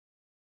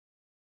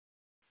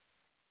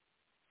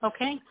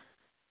Okay,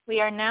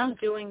 we are now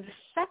doing the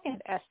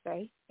second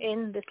essay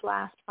in this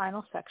last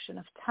final section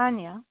of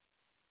Tanya,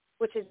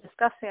 which is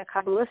discussing a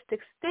Kabbalistic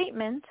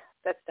statement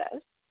that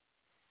says,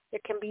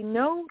 there can be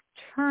no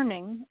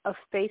turning of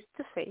face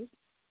to face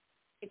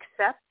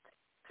except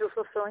through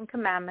fulfilling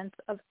commandments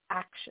of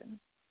action.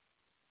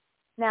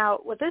 Now,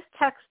 what this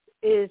text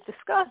is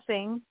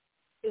discussing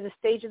is the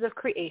stages of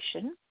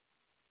creation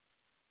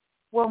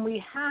when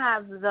we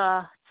have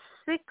the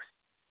 6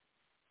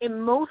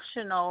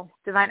 emotional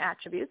divine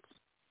attributes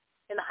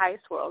in the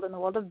highest world, in the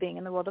world of being,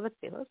 in the world of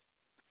Atzilus,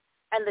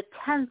 and the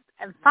 10th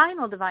and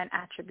final divine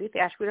attribute, the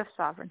attribute of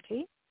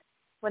sovereignty,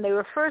 when they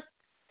were first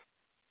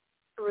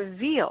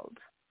revealed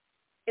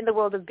in the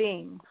world of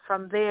being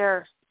from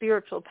their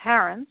spiritual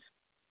parents,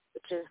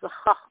 which is the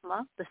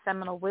Chachma, the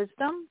seminal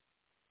wisdom,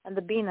 and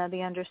the Bina,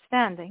 the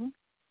understanding.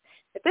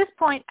 At this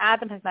point,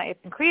 Adam has not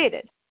yet been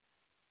created.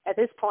 At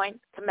this point,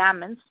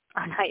 commandments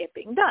are not yet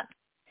being done.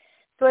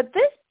 So at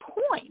this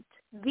point,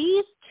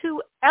 these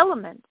 2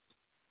 elements,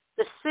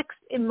 the 6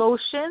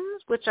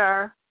 emotions, which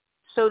are,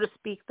 so to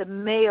speak, the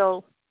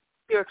male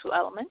spiritual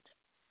element,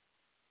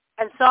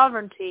 and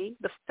sovereignty,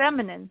 the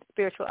feminine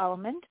spiritual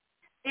element,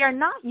 they are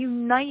not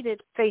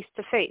united face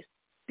to face,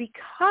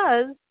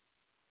 because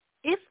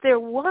if there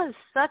was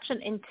such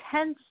an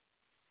intense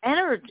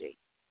energy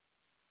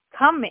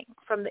coming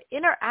from the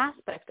inner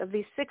aspect of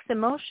these 6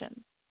 emotions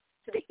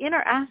to the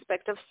inner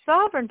aspect of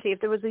sovereignty,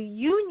 if there was a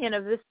union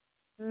of this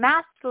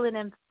masculine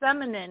and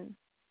feminine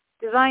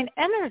divine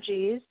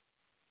energies,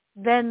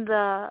 then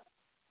the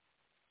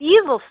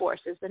evil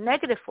forces, the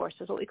negative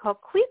forces, what we call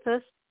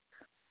klipas,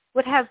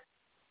 would have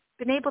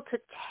been able to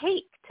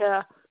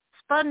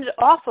sponge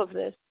off of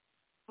this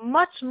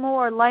much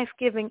more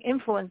life-giving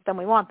influence than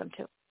we want them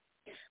to.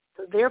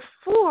 So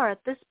therefore,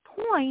 at this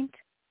point,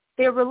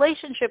 their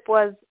relationship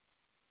was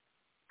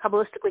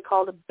Kabbalistically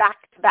called a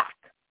back-to-back,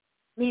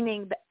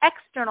 meaning the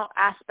external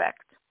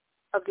aspect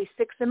of these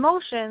 6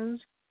 emotions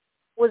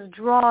was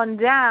drawn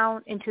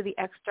down into the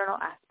external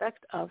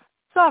aspect of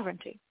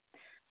sovereignty.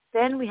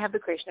 Then we have the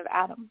creation of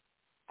Adam,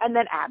 and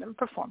then Adam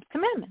performs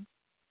commandments.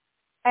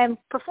 And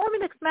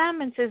performing the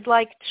commandments is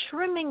like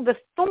trimming the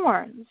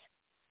thorns,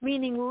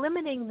 meaning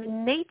limiting the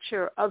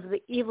nature of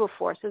the evil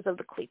forces of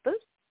the klipas.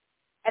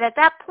 And at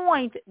that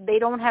point, they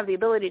don't have the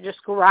ability to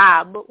just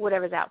grab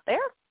whatever's out there.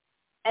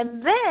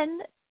 And then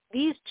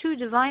these 2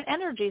 divine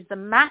energies, the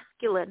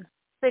masculine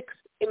 6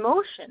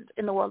 emotions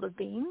in the world of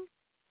being,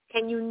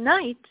 can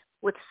unite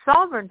with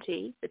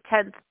sovereignty, the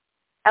 10th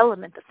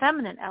element, the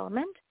feminine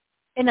element,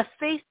 in a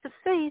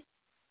face-to-face,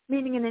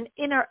 meaning in an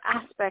inner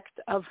aspect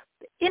of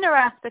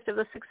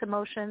the 6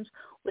 emotions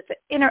with the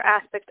inner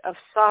aspect of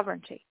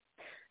sovereignty.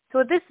 So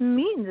what this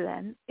means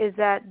then is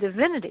that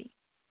divinity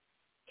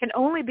can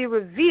only be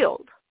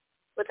revealed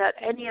without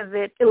any of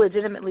it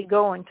illegitimately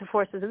going to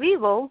forces of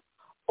evil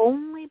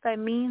only by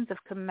means of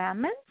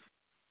commandments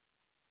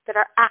that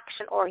are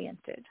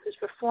action-oriented, whose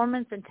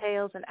performance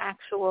entails an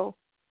actual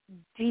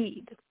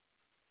deed.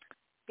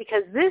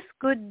 Because this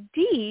good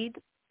deed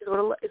is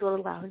what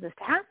allows this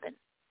to happen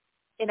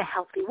in a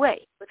healthy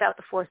way without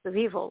the force of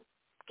evil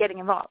getting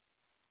involved.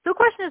 So the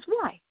question is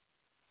why?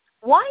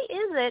 Why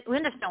is it, we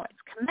understand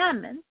it's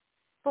commandments,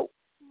 but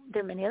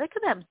there are many other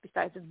commandments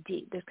besides of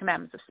deed. There's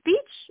commandments of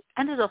speech,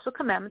 and there's also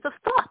commandments of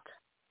thought.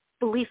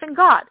 Belief in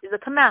God is a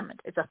commandment.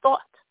 It's a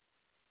thought.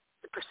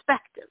 It's a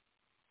perspective.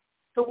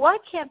 So why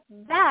can't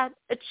that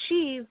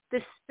achieve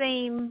the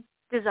same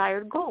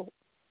desired goal?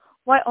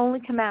 Why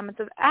only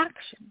commandments of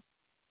action?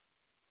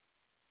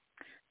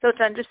 So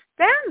to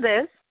understand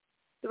this,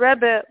 the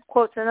Rebbe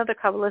quotes another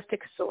Kabbalistic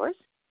source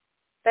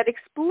that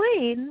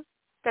explains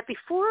that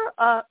before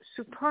a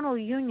supernal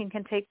union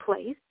can take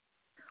place,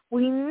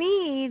 we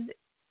need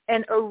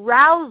an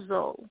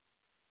arousal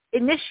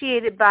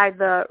initiated by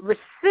the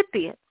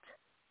recipient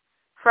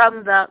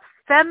from the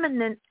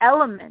feminine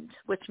element,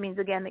 which means,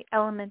 again, the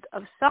element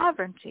of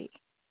sovereignty.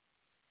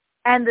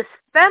 And this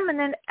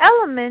feminine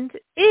element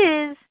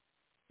is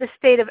the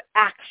state of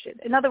action.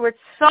 In other words,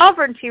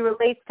 sovereignty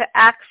relates to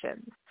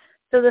action.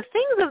 So the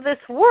things of this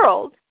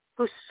world,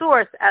 whose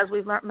source, as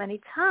we've learned many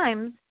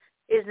times,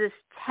 is this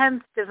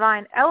 10th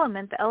divine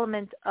element, the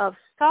element of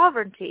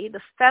sovereignty,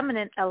 the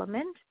feminine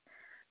element,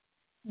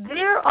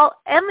 they're all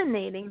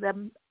emanating,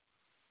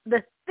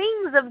 the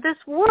things of this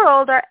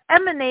world are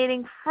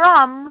emanating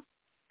from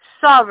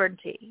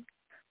sovereignty.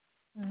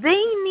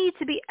 They need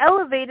to be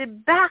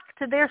elevated back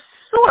to their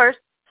source,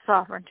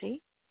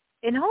 sovereignty,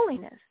 in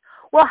holiness.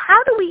 Well,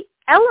 how do we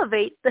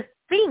elevate the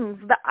things,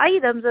 the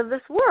items of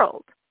this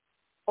world?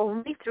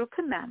 Only through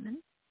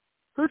commandments,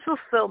 whose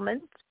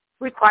fulfillment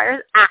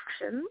requires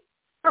action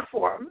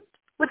performed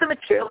with the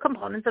material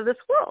components of this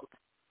world.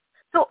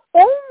 So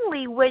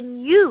only when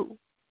you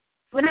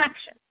do an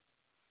action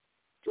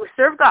to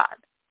serve God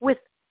with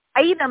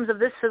items of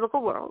this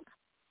physical world,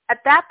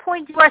 at that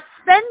point you are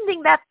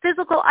sending that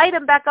physical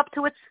item back up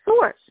to its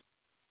source,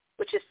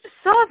 which is the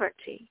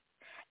sovereignty.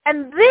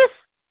 And this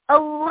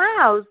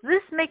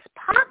makes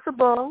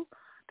possible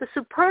the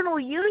supernal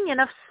union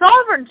of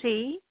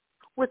sovereignty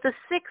with the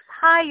 6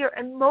 higher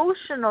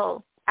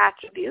emotional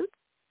attributes,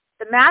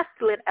 the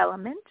masculine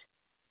element.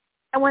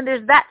 And when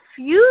there's that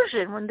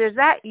fusion, when there's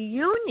that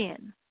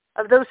union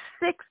of those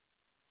 6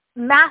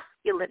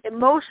 masculine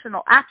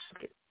emotional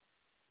attributes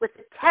with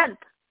the 10th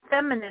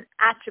feminine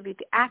attribute,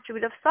 the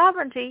attribute of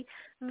sovereignty,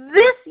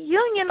 this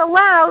union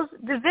allows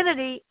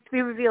divinity to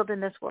be revealed in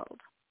this world.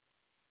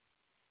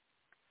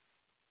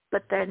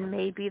 But then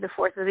maybe the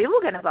forces of evil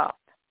get involved.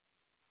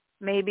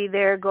 Maybe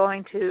they're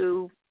going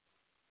to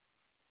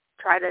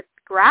try to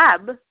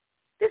grab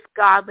this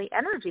godly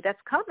energy that's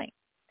coming.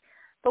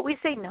 But we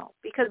say no,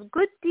 because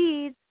good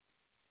deeds,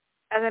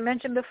 as I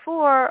mentioned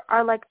before,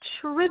 are like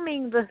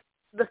trimming the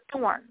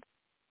thorns.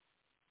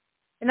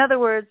 In other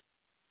words,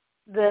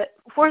 the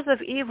forces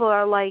of evil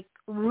are like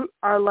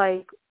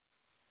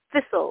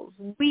thistles,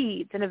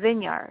 weeds in a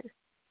vineyard.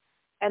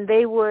 And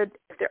they would,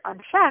 if they're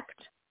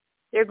unchecked,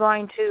 they're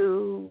going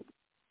to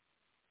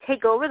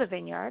take over the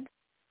vineyard.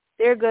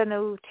 They're going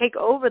to take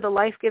over the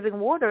life-giving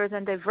waters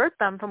and divert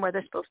them from where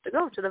they're supposed to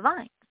go, to the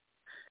vines.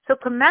 So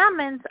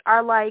commandments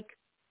are like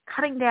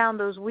cutting down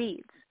those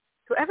weeds.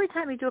 So every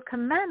time you do a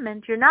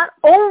commandment, you're not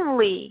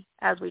only,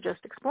 as we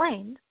just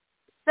explained,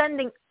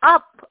 sending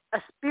up a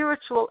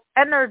spiritual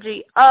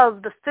energy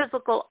of the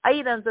physical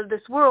items of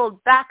this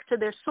world back to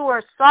their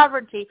source,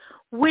 sovereignty,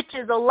 which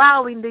is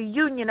allowing the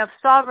union of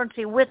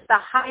sovereignty with the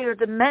higher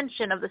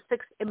dimension of the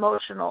 6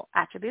 emotional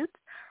attributes.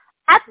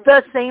 At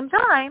the same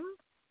time,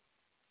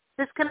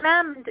 this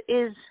commandment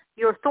is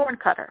your thorn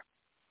cutter.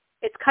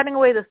 It's cutting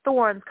away the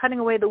thorns, cutting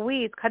away the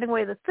weeds, cutting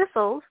away the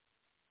thistles,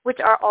 which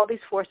are all these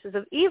forces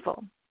of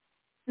evil.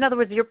 In other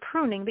words, you're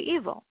pruning the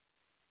evil.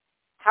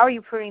 How are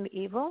you pruning the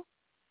evil?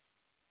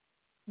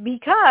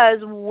 Because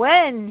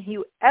when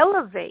you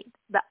elevate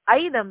the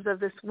items of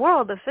this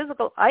world, the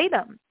physical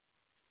items,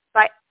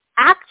 by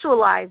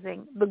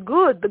actualizing the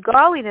good, the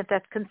godliness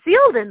that's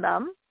concealed in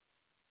them,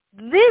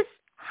 this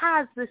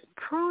has this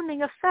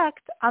pruning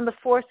effect on the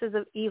forces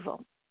of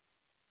evil.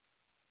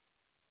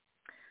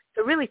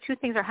 So really 2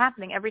 things are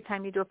happening every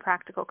time you do a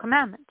practical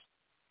commandment.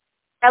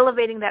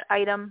 Elevating that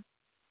item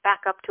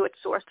back up to its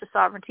source, to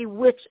sovereignty,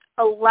 which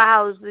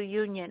allows the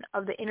union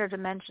of the inner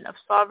dimension of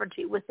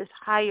sovereignty with this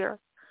higher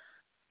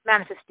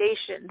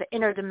manifestation, the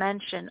inner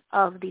dimension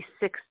of these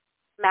 6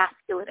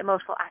 masculine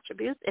emotional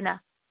attributes in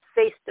a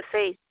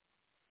face-to-face,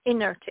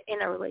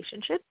 inner-to-inner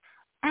relationship,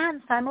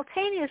 and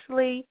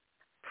simultaneously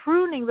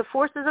pruning the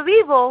forces of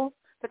evil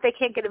that they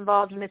can't get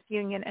involved in this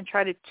union and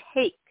try to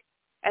take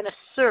and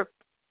usurp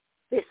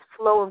this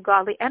flow of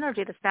godly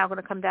energy that's now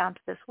going to come down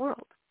to this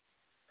world.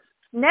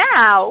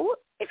 Now,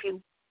 if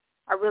you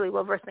are really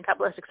well-versed in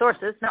Kabbalistic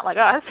sources, not like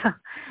us,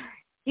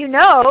 you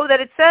know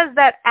that it says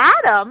that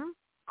Adam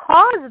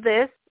caused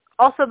this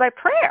also by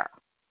prayer.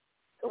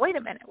 So wait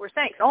a minute, we're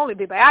saying it can only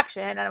be by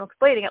action, and I'm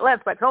explaining at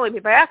length why it can only be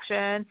by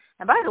action,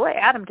 and by the way,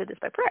 Adam did this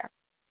by prayer.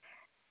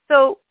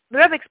 So the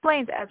Rebbe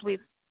explains, as we've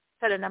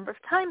said a number of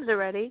times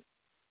already,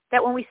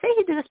 that when we say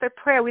he did this by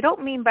prayer, we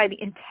don't mean by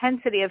the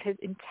intensity of his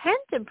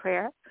intent in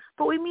prayer,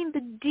 but we mean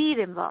the deed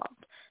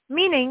involved.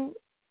 Meaning,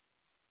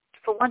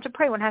 for one to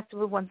pray, one has to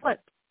move one's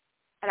lips.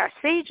 And our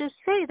sages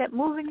say that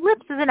moving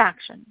lips is an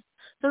action.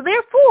 So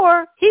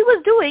therefore, he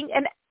was doing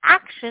an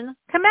action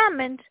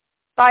commandment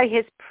by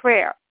his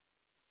prayer.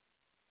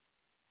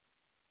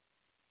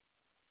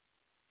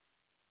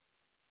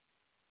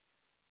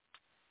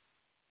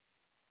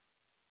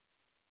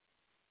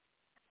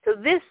 So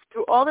this,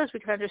 through all this, we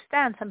can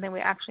understand something we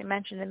actually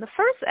mentioned in the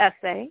first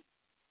essay,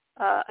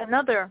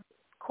 another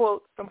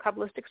quote from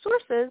Kabbalistic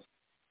sources,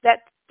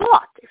 that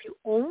thought, if you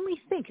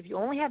only think, if you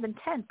only have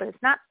intent, but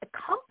it's not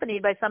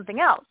accompanied by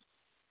something else,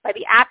 by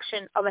the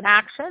action of an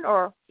action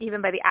or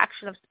even by the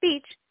action of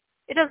speech,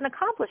 it doesn't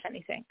accomplish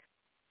anything.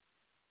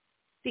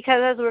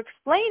 Because as we're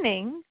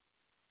explaining,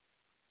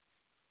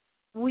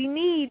 we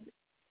need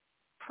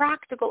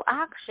practical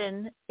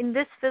action in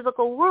this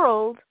physical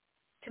world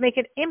to make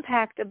an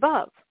impact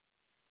above.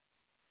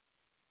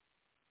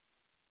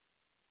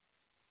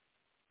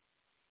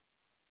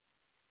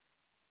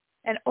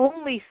 And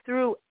only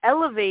through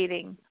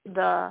elevating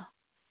the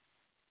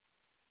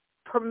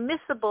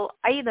permissible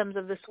items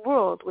of this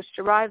world, which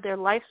derive their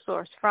life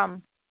source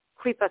from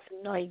Klipas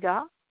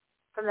Noiga,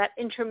 from that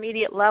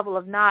intermediate level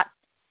of not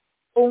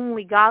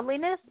only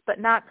godliness, but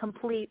not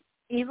complete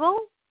evil,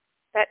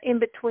 that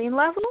in-between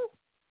level,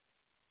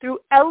 through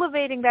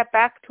elevating that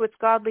back to its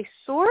godly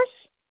source,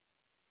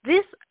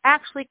 this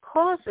actually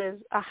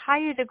causes a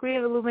higher degree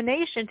of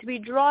illumination to be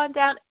drawn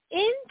down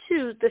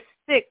into the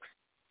 6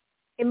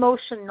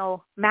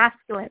 emotional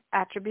masculine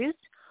attributes,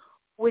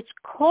 which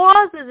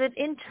causes it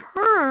in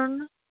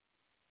turn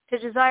to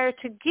desire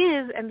to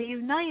give and be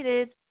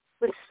united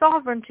with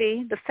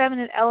sovereignty, the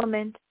feminine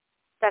element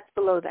that's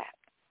below that.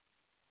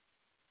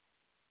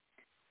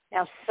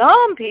 Now,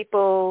 some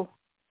people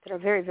that are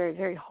very, very,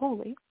 very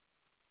holy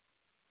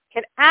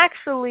can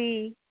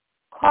actually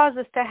cause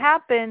this to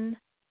happen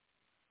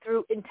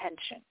through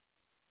intention,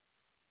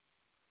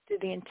 through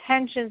the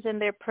intentions in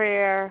their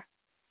prayer,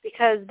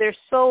 because their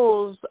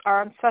souls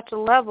are on such a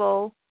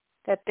level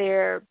that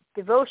their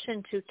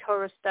devotion to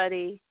Torah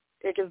study,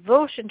 their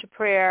devotion to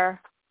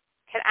prayer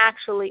can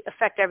actually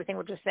affect everything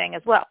we're just saying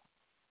as well.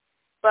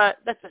 But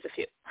that's just a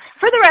few.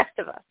 For the rest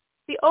of us,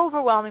 the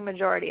overwhelming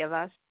majority of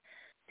us,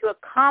 to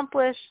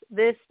accomplish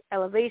this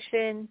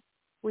elevation,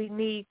 we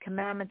need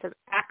commandments of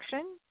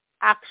action,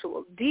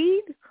 actual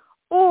deed,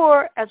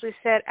 or, as we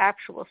said,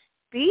 actual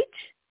speech.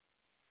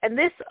 And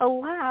this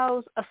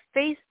allows a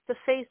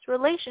face-to-face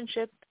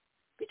relationship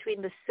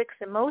between the 6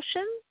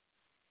 emotions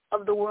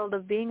of the world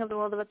of being, of the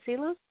world of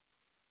Atzilus,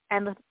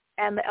 and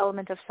the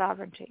element of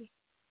sovereignty.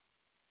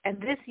 And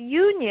this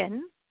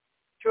union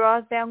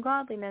draws down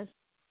godliness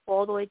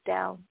all the way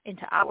down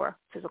into our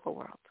physical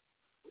world.